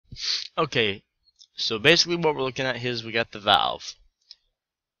Okay, so basically what we're looking at here is we got the valve.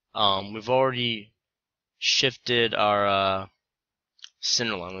 We've already shifted our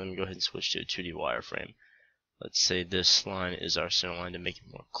center line. Let me go ahead and switch to a 2D wireframe. Let's say this line is our center line. To make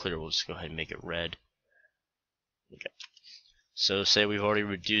it more clear, we'll just go ahead and make it red. Okay. So say we've already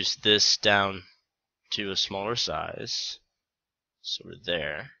reduced this down to a smaller size. So we're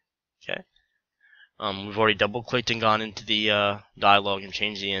there. Okay. We've already double clicked and gone into the dialog and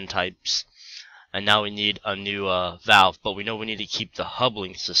changed the end types. And now we need a new valve, but we know we need to keep the hub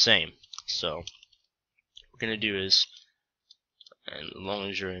lengths the same. So what we're going to do is, and as long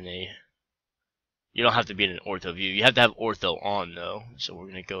as you're in a, you don't have to be in an ortho view. You have to have ortho on though. So we're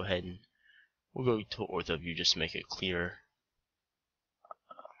going to go ahead and we'll go to ortho view just to make it clear.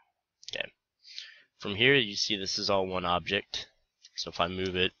 Okay. From here you see this is all one object. So if I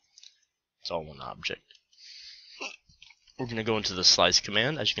move it, it's all one object. We're going to go into the slice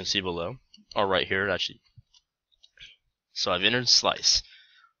command, as you can see below, or right here actually. So I've entered slice.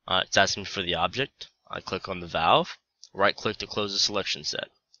 It's asking me for the object. I click on the valve, right click to close the selection set.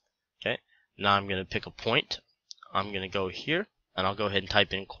 Okay. Now I'm going to pick a point. I'm going to go here, and I'll go ahead and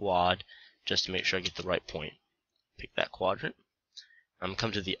type in quad just to make sure I get the right point. Pick that quadrant. I'm going to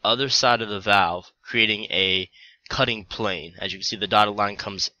come to the other side of the valve, creating a cutting plane. As you can see, the dotted line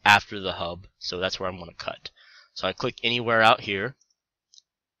comes after the hub, so that's where I'm going to cut. So I click anywhere out here,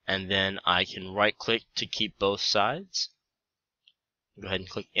 and then I can right click to keep both sides. Go ahead and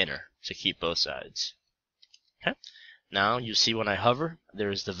click enter to keep both sides. Okay. Now you see when I hover,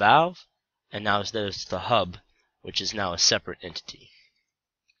 there's the valve, and now there's the hub, which is now a separate entity.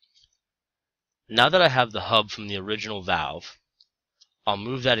 Now that I have the hub from the original valve, I'll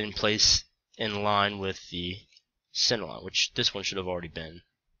move that in place in line with the center line, which this one should have already been.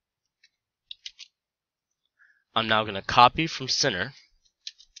 I'm now going to copy from center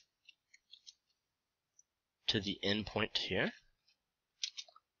to the end point here.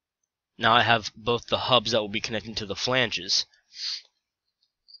 Now I have both the hubs that will be connecting to the flanges,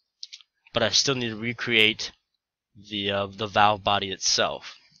 but I still need to recreate the valve body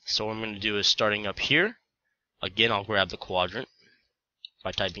itself. So what I'm going to do is, starting up here, again I'll grab the quadrant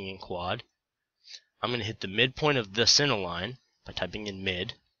by typing in quad. I'm going to hit the midpoint of the center line by typing in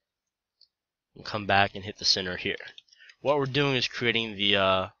mid, and come back and hit the center here. What we're doing is creating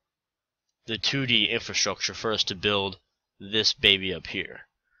the 2D infrastructure for us to build this baby up here.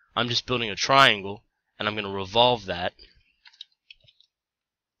 I'm just building a triangle, and I'm going to revolve that.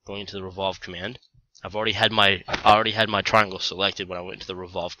 Going into the revolve command. I already had my triangle selected when I went to the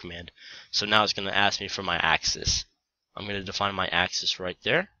revolve command. So now it's going to ask me for my axis. I'm going to define my axis right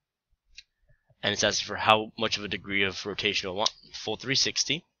there. And it's asking for how much of a degree of rotation I want. Full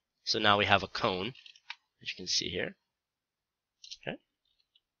 360. So now we have a cone, as you can see here. Okay.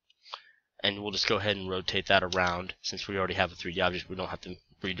 And we'll just go ahead and rotate that around. Since we already have a 3D object, we don't have to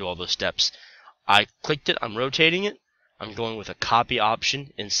redo all those steps. I clicked it, I'm rotating it. I'm going with a copy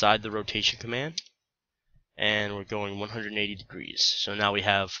option inside the rotation command. And we're going 180 degrees. So now we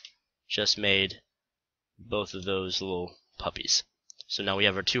have just made both of those little puppies. So now we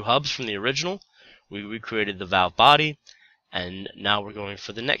have our two hubs from the original. We recreated the valve body. And now we're going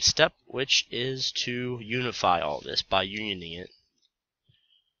for the next step, which is to unify all this by unioning it.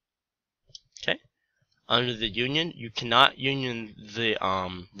 Okay. Under the union, you cannot union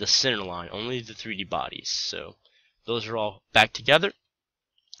the center line, only the 3D bodies. So those are all back together.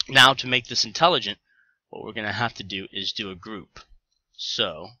 Now to make this intelligent, what we're going to have to do is do a group.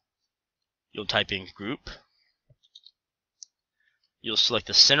 So you'll type in group. You'll select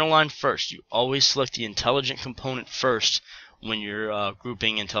the center line first. You always select the intelligent component first when you're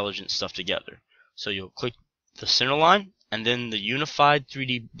grouping intelligent stuff together. So you'll click the center line and then the unified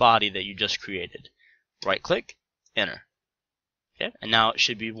 3D body that you just created. Right click, enter. Okay, and now it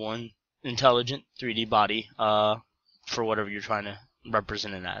should be one intelligent 3D body for whatever you're trying to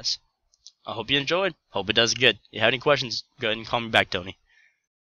represent it as. I hope you enjoyed. Hope it does good. If you have any questions, go ahead and call me back, Tony.